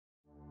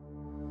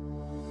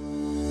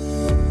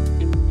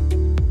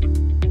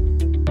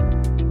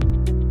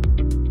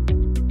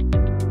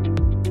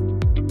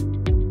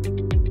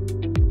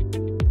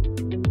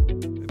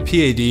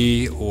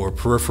PAD, or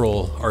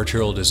peripheral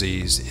arterial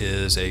disease,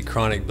 is a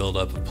chronic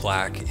buildup of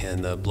plaque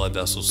in the blood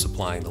vessels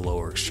supplying the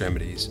lower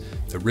extremities.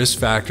 The risk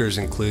factors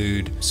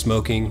include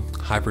smoking,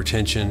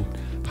 hypertension,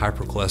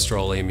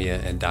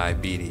 hypercholesterolemia, and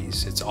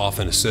diabetes. It's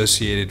often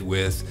associated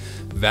with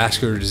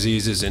vascular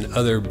diseases in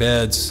other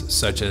beds,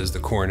 such as the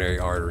coronary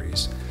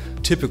arteries.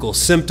 Typical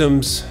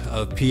symptoms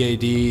of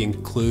PAD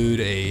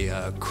include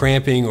a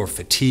cramping or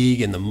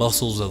fatigue in the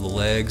muscles of the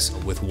legs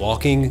with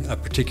walking a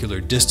particular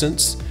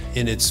distance.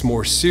 In its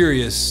more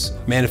serious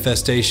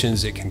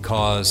manifestations, it can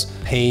cause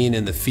pain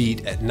in the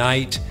feet at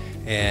night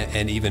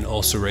and even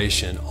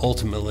ulceration.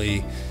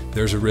 Ultimately,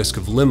 there's a risk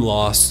of limb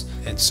loss,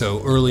 and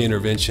so early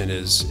intervention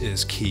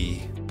is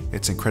key.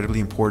 It's incredibly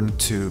important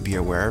to be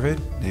aware of it,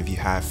 and if you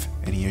have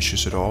any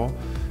issues at all,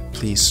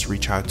 please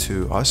reach out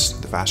to us,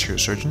 the vascular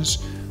surgeons.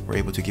 We're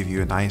able to give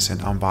you a nice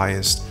and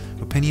unbiased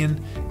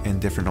opinion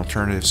and different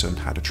alternatives on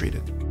how to treat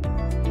it.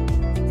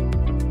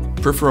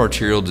 Peripheral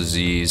arterial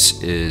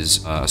disease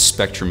is a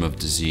spectrum of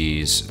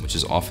disease which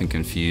is often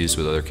confused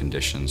with other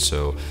conditions.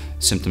 So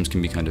symptoms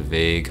can be kind of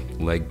vague.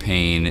 Leg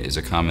pain is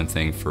a common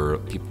thing for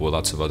people with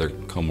lots of other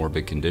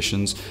comorbid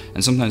conditions,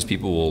 and sometimes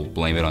people will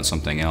blame it on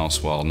something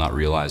else while not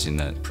realizing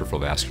that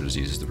peripheral vascular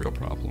disease is the real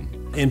problem.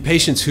 In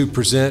patients who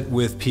present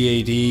with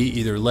PAD,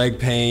 either leg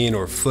pain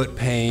or foot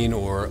pain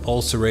or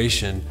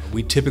ulceration,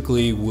 we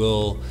typically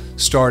will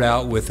start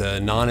out with a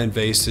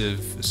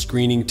non-invasive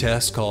screening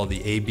test called the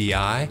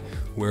ABI,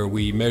 where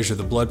we measure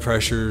the blood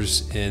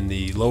pressures in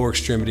the lower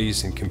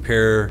extremities and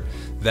compare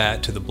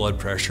that to the blood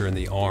pressure in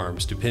the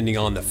arms. Depending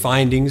on the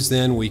findings,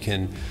 then we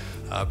can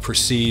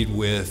proceed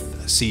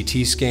with a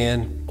CT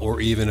scan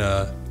or even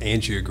an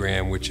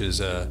angiogram, which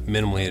is a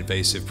minimally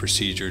invasive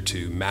procedure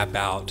to map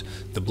out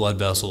the blood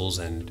vessels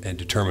and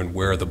determine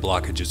where the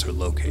blockages are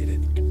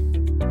located.